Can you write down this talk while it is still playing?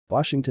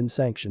Washington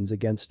sanctions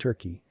against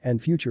Turkey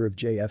and future of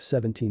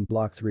JF-17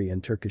 Block 3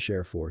 and Turkish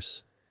Air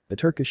Force. The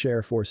Turkish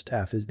Air Force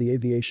TAF is the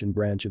aviation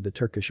branch of the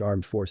Turkish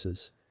Armed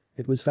Forces.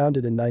 It was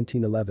founded in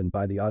 1911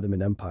 by the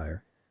Ottoman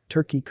Empire.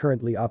 Turkey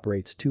currently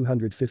operates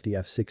 250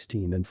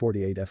 F-16 and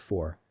 48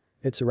 F-4.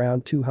 It's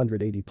around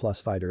 280-plus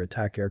fighter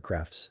attack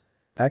aircrafts.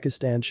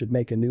 Pakistan should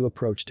make a new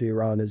approach to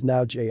Iran as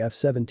now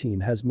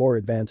JF-17 has more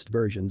advanced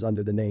versions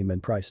under the name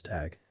and price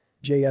tag.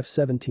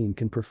 JF-17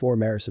 can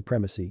perform air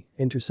supremacy,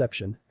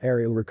 interception,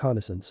 aerial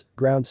reconnaissance,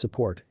 ground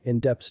support,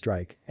 in-depth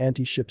strike,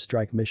 anti-ship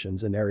strike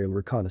missions and aerial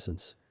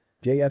reconnaissance.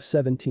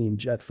 JF-17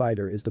 jet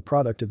fighter is the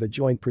product of a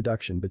joint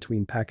production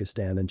between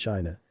Pakistan and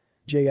China.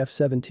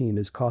 JF-17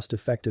 is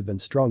cost-effective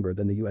and stronger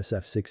than the US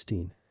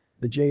F-16.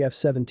 The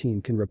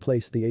JF-17 can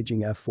replace the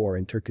aging F-4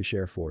 in Turkish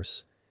Air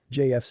Force.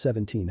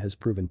 JF-17 has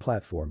proven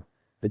platform.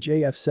 The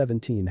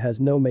JF-17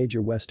 has no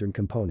major Western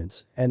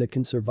components and it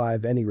can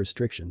survive any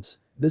restrictions.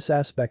 This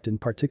aspect in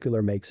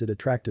particular makes it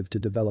attractive to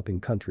developing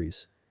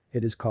countries.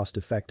 It is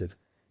cost-effective.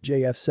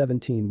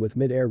 JF-17 with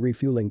mid-air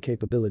refueling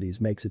capabilities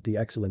makes it the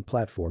excellent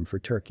platform for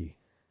Turkey.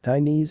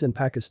 Chinese and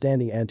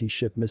Pakistani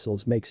anti-ship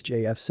missiles makes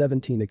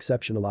JF-17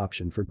 exceptional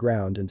option for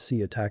ground and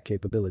sea attack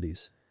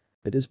capabilities.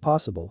 It is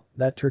possible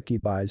that Turkey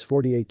buys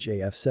 48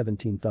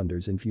 JF-17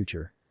 Thunders in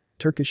future.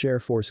 Turkish Air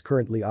Force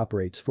currently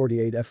operates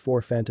 48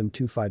 F-4 Phantom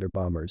II fighter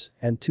bombers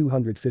and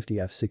 250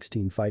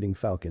 F-16 Fighting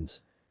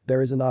Falcons.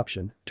 There is an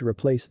option to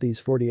replace these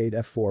 48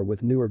 F-4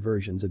 with newer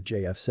versions of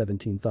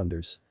JF-17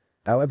 Thunders.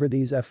 However,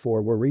 these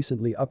F-4 were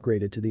recently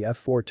upgraded to the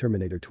F-4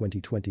 Terminator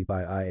 2020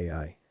 by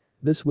IAI.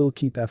 This will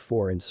keep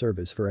F-4 in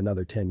service for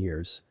another 10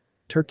 years.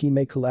 Turkey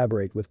may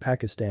collaborate with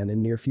Pakistan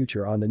in near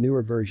future on the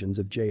newer versions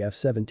of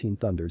JF-17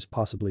 Thunders,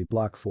 possibly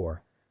Block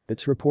 4.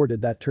 It's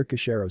reported that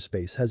Turkish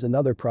Aerospace has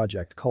another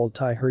project called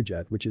TAI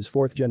Hurjet, which is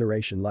 4th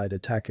generation light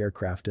attack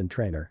aircraft and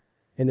trainer.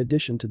 In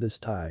addition to this,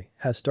 TAI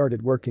has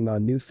started working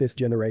on new 5th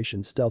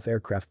generation stealth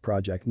aircraft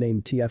project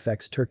named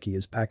TFX. Turkey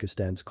is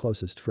Pakistan's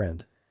closest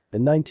friend.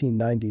 In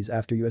 1990s,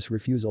 after US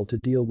refusal to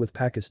deal with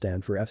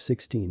Pakistan for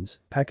F-16s,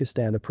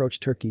 Pakistan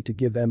approached Turkey to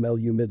give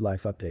MLU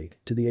midlife update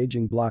to the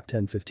aging Block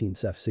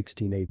 10-15's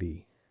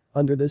F-16AB.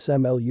 Under this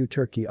MLU,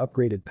 Turkey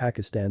upgraded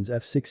Pakistan's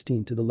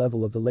F-16 to the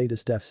level of the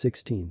latest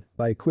F-16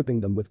 by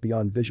equipping them with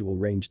beyond visual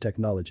range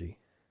technology.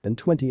 In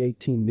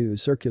 2018,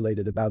 news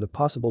circulated about a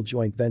possible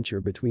joint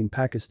venture between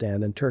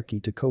Pakistan and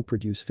Turkey to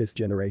co-produce 5th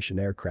generation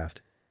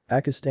aircraft.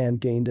 Pakistan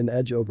gained an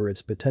edge over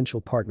its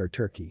potential partner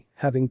Turkey,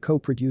 having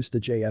co-produced the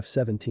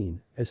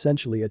JF-17,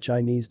 essentially a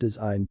Chinese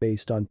design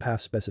based on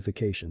PAF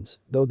specifications,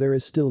 though there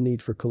is still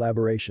need for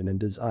collaboration in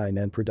design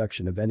and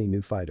production of any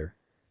new fighter.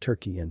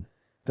 Turkey in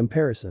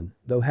comparison,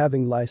 though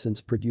having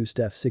license-produced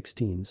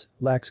F-16s,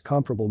 lacks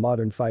comparable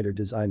modern fighter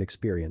design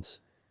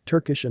experience.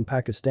 Turkish and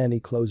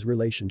Pakistani close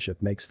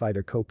relationship makes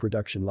fighter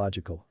co-production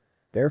logical.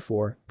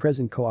 Therefore,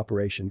 present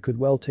cooperation could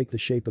well take the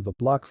shape of a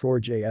Block 4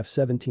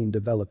 JF-17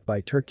 developed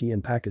by Turkey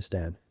and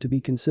Pakistan to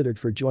be considered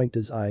for joint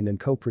design and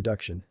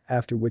co-production,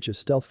 after which a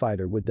stealth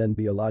fighter would then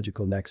be a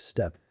logical next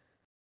step.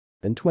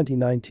 In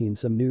 2019,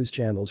 some news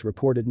channels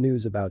reported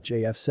news about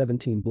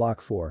JF-17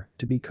 Block 4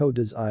 to be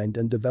co-designed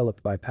and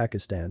developed by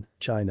Pakistan,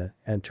 China,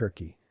 and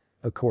Turkey.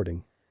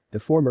 According to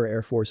former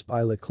Air Force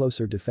pilot,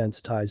 closer defense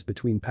ties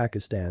between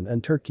Pakistan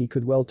and Turkey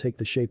could well take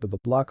the shape of a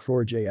Block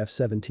 4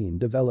 JF-17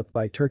 developed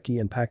by Turkey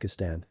and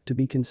Pakistan to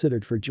be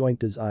considered for joint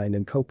design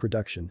and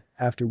co-production,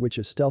 after which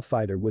a stealth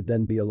fighter would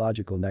then be a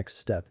logical next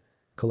step.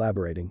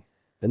 Collaborating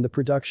in the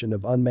production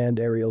of unmanned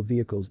aerial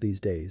vehicles these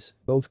days,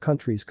 both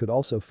countries could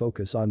also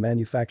focus on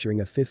manufacturing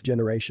a 5th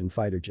generation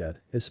fighter jet,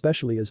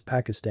 especially as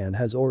Pakistan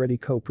has already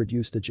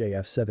co-produced the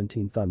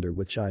JF-17 Thunder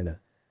with China.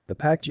 The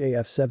PAK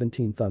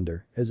JF-17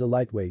 Thunder is a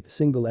lightweight,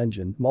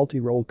 single-engine,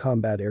 multi-role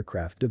combat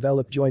aircraft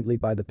developed jointly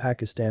by the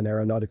Pakistan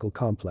Aeronautical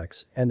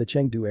Complex and the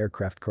Chengdu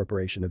Aircraft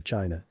Corporation of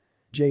China.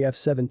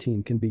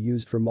 JF-17 can be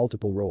used for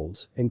multiple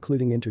roles,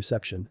 including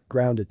interception,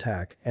 ground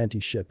attack,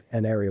 anti-ship,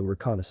 and aerial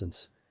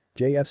reconnaissance.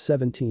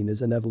 JF-17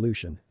 is an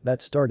evolution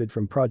that started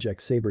from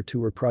Project Sabre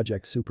II or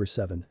Project Super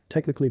 7.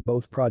 Technically,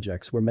 both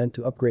projects were meant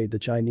to upgrade the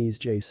Chinese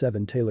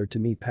J-7 tailored to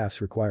meet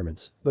PAF's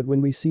requirements, but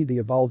when we see the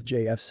evolved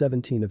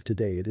JF-17 of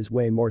today, it is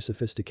way more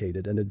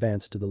sophisticated and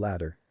advanced to the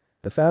latter.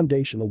 The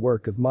foundational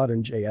work of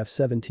modern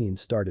JF-17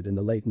 started in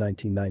the late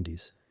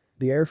 1990s.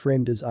 The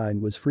airframe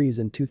design was freeze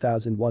in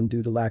 2001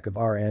 due to lack of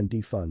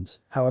R&D funds,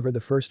 however the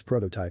first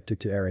prototype took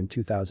to air in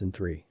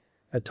 2003.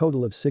 A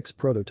total of 6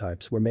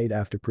 prototypes were made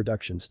after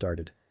production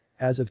started.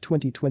 As of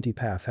 2020,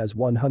 PAF has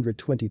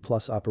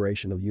 120-plus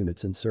operational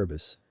units in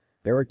service.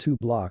 There are 2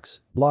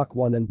 blocks, Block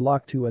 1 and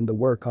Block 2, and the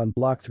work on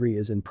Block 3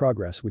 is in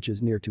progress, which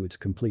is near to its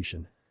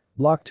completion.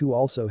 Block 2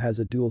 also has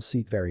a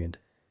dual-seat variant.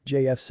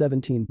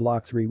 JF-17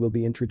 Block 3 will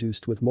be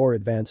introduced with more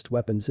advanced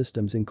weapon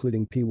systems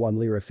including P-1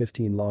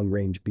 Lira-15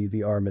 long-range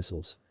BVR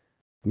missiles.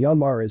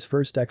 Myanmar is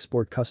first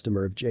export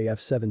customer of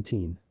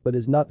JF-17, but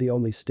is not the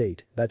only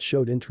state that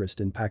showed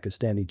interest in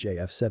Pakistani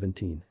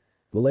JF-17.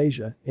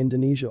 Malaysia,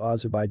 Indonesia,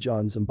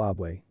 Azerbaijan,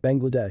 Zimbabwe,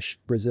 Bangladesh,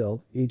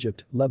 Brazil,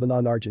 Egypt,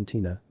 Lebanon,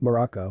 Argentina,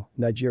 Morocco,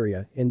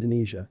 Nigeria,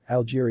 Indonesia,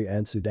 Algeria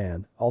and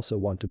Sudan also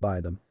want to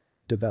buy them.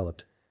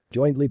 Developed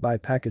jointly by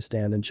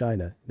Pakistan and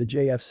China, the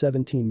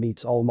JF-17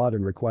 meets all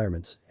modern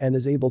requirements and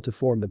is able to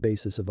form the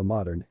basis of a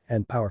modern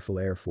and powerful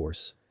air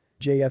force.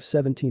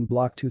 JF-17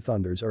 Block II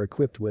Thunders are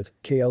equipped with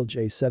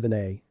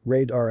KLJ-7A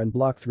radar and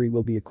Block III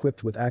will be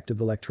equipped with Active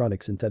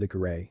Electronic Synthetic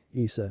Array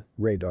 (ESA)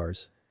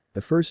 radars.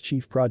 The first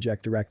chief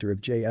project director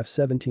of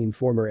JF-17,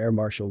 former Air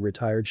Marshal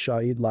retired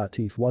Shahid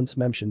Latif, once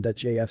mentioned that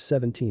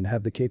JF-17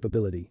 have the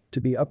capability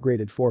to be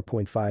upgraded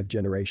 4.5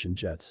 generation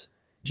jets.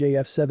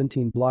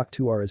 JF-17 Block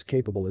II are as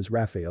capable as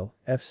Rafale,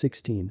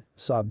 F-16,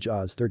 Saab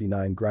Jaws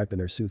 39 Gripen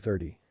or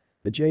Su-30.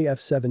 The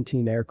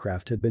JF-17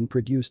 aircraft had been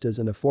produced as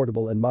an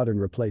affordable and modern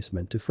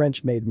replacement to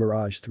French-made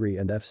Mirage 3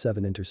 and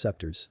F-7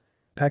 interceptors.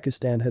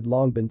 Pakistan had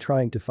long been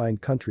trying to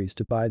find countries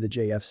to buy the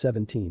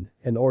JF-17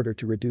 in order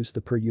to reduce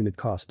the per-unit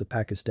cost the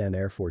Pakistan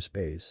Air Force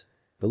pays.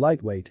 The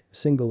lightweight,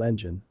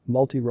 single-engine,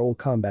 multi-role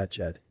combat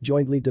jet,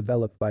 jointly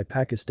developed by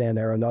Pakistan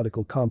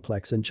Aeronautical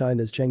Complex and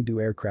China's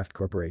Chengdu Aircraft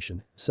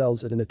Corporation,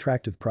 sells at an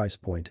attractive price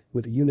point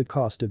with a unit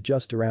cost of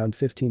just around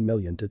 $15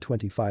 million to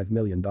 $25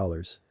 million.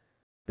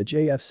 The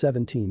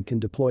JF-17 can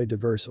deploy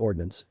diverse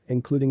ordnance,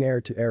 including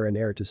air-to-air and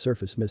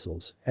air-to-surface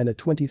missiles, and a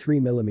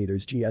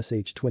 23mm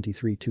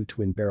GSH-23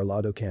 two-twin-barrel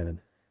autocannon.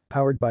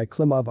 Powered by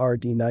Klimov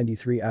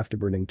RD-93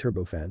 afterburning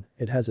turbofan,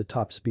 it has a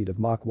top speed of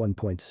Mach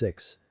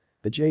 1.6.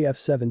 The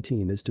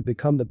JF-17 is to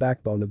become the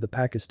backbone of the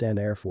Pakistan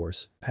Air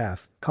Force,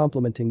 PAF,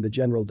 complementing the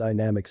General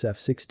Dynamics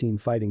F-16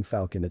 Fighting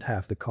Falcon at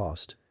half the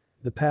cost.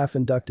 The PAF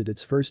inducted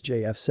its first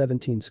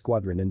JF-17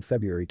 squadron in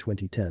February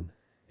 2010.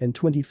 In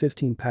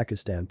 2015,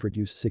 Pakistan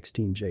produced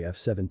 16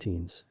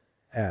 JF-17s.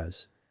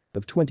 As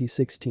of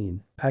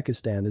 2016,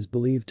 Pakistan is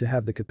believed to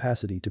have the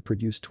capacity to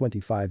produce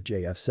 25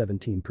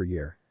 JF-17 per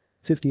year.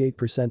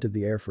 58% of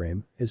the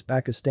airframe is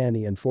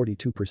Pakistani and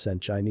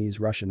 42%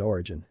 Chinese-Russian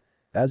origin.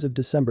 As of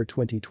December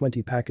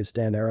 2020,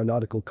 Pakistan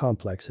Aeronautical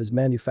Complex has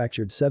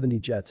manufactured 70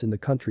 jets in the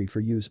country for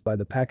use by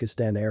the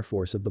Pakistan Air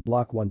Force of the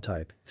Block I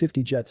type,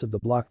 50 jets of the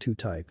Block II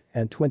type,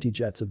 and 20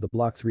 jets of the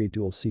Block III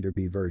dual-seater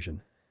B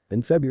version.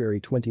 In February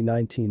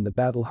 2019, the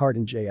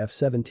battle-hardened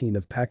JF-17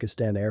 of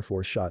Pakistan Air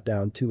Force shot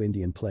down 2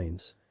 Indian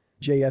planes.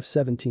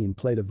 JF-17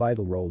 played a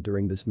vital role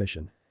during this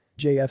mission.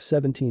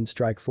 JF-17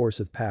 strike force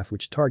of PAF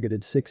which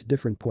targeted 6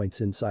 different points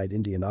inside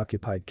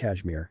Indian-occupied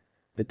Kashmir.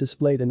 It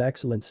displayed an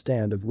excellent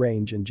stand of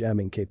range and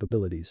jamming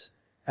capabilities.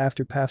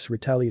 After PAF's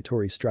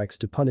retaliatory strikes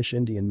to punish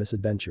Indian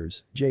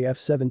misadventures,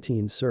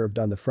 JF-17 served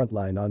on the front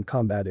line on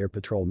combat air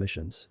patrol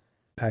missions.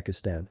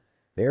 Pakistan.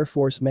 The Air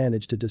Force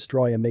managed to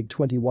destroy a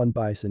MiG-21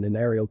 Bison in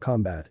aerial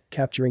combat,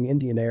 capturing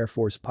Indian Air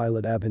Force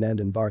pilot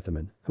Abhinandan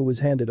Varthaman, who was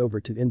handed over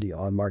to India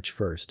on March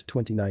 1,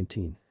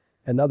 2019.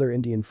 Another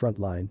Indian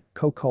frontline,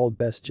 co-called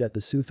best jet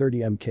the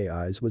Su-30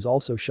 MKIs was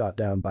also shot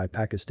down by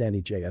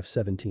Pakistani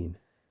JF-17.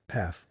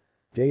 PAF.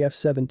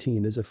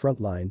 JF-17 is a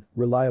frontline,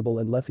 reliable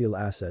and lethal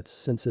asset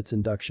since its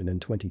induction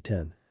in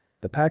 2010.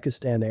 The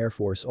Pakistan Air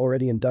Force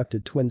already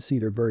inducted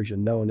twin-seater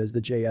version known as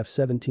the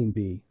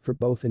JF-17B for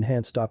both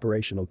enhanced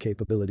operational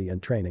capability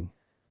and training.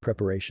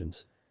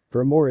 Preparations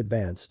for a more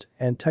advanced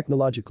and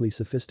technologically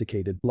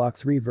sophisticated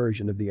Block III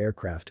version of the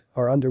aircraft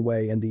are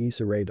underway and the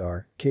ESA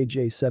radar,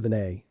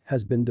 KJ-7A,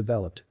 has been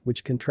developed,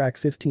 which can track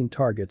 15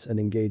 targets and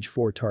engage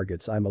 4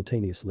 targets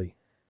simultaneously.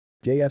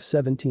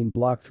 JF-17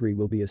 Block III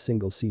will be a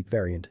single-seat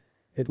variant.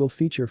 It will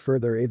feature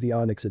further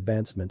avionics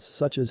advancements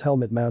such as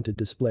helmet-mounted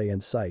display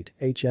and sight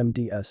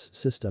 (HMDS)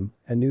 system,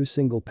 a new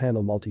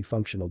single-panel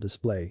multifunctional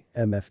display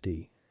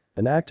 (MFD),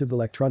 an active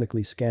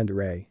electronically scanned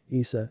array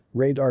 (ESA)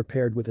 radar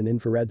paired with an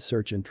infrared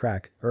search and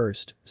track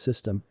 (IRST)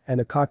 system, and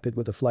a cockpit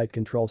with a flight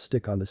control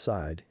stick on the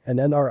side, an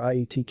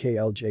NRIET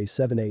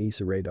KLJ-7A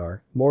ESA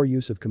radar, more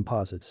use of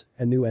composites,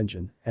 a new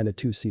engine, and a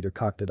 2-seater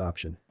cockpit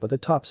option, with a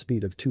top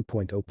speed of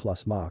 2.0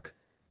 plus Mach.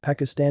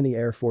 Pakistani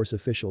Air Force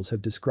officials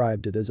have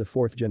described it as a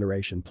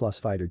 4th-generation plus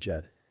fighter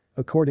jet.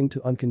 According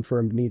to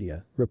unconfirmed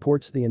media,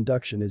 reports the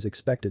induction is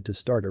expected to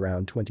start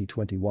around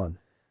 2021.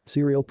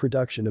 Serial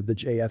production of the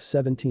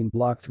JF-17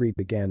 Block III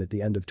began at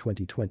the end of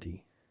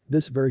 2020.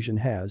 This version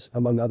has,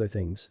 among other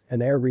things,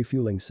 an air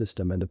refueling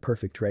system and a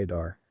perfect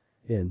radar.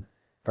 In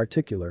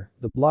particular,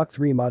 the Block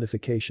III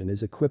modification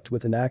is equipped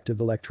with an active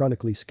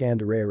electronically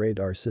scanned array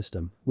radar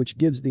system, which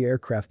gives the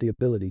aircraft the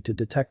ability to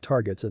detect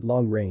targets at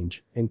long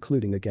range,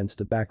 including against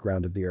the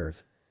background of the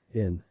Earth.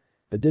 In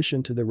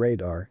addition to the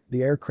radar,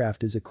 the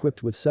aircraft is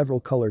equipped with several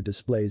color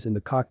displays in the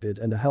cockpit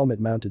and a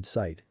helmet-mounted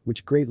sight,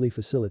 which greatly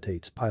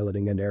facilitates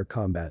piloting and air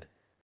combat.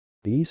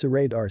 The ESA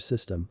radar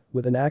system,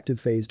 with an active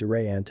phased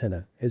array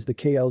antenna, is the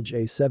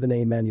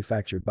KLJ-7A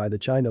manufactured by the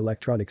China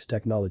Electronics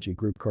Technology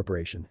Group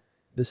Corporation.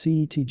 The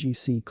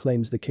CETGC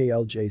claims the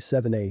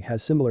KLJ-7A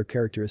has similar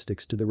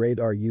characteristics to the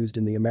radar used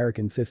in the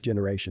American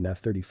 5th-generation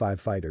F-35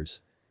 fighters.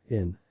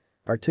 In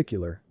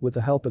Particular, with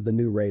the help of the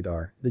new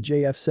radar, the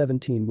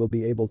JF-17 will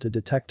be able to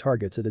detect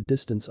targets at a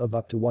distance of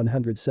up to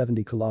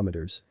 170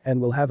 kilometers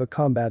and will have a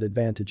combat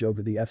advantage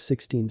over the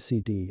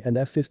F-16CD and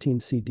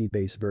F-15CD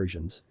base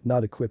versions,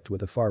 not equipped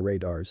with AFAR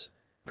radars.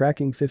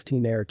 Tracking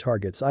 15 air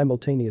targets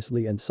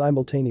simultaneously and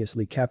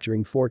simultaneously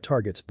capturing 4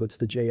 targets puts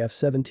the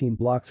JF-17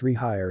 Block 3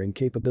 higher in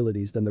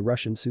capabilities than the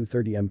Russian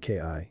Su-30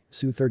 MKI,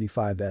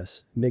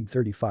 Su-35S,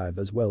 MiG-35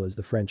 as well as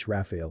the French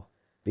Rafale.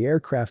 The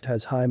aircraft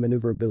has high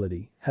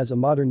maneuverability, has a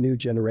modern new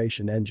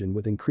generation engine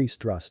with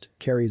increased thrust,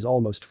 carries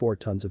almost 4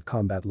 tons of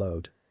combat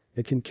load.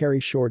 It can carry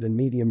short and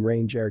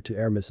medium-range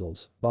air-to-air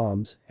missiles,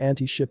 bombs,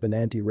 anti-ship and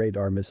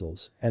anti-radar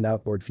missiles, and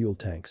outboard fuel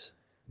tanks.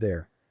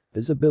 There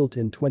is a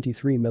built-in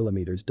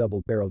 23mm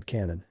double-barreled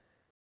cannon.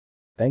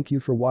 Thank you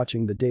for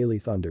watching the Daily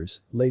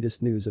Thunder's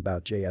latest news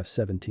about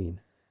JF-17.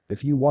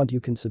 If you want you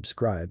can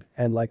subscribe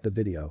and like the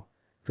video.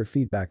 For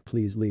feedback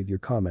please leave your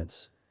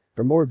comments.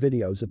 For more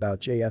videos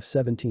about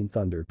JF-17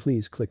 Thunder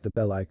please click the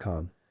bell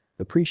icon.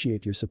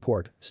 Appreciate your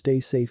support, stay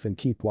safe and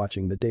keep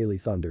watching the Daily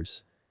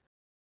Thunders.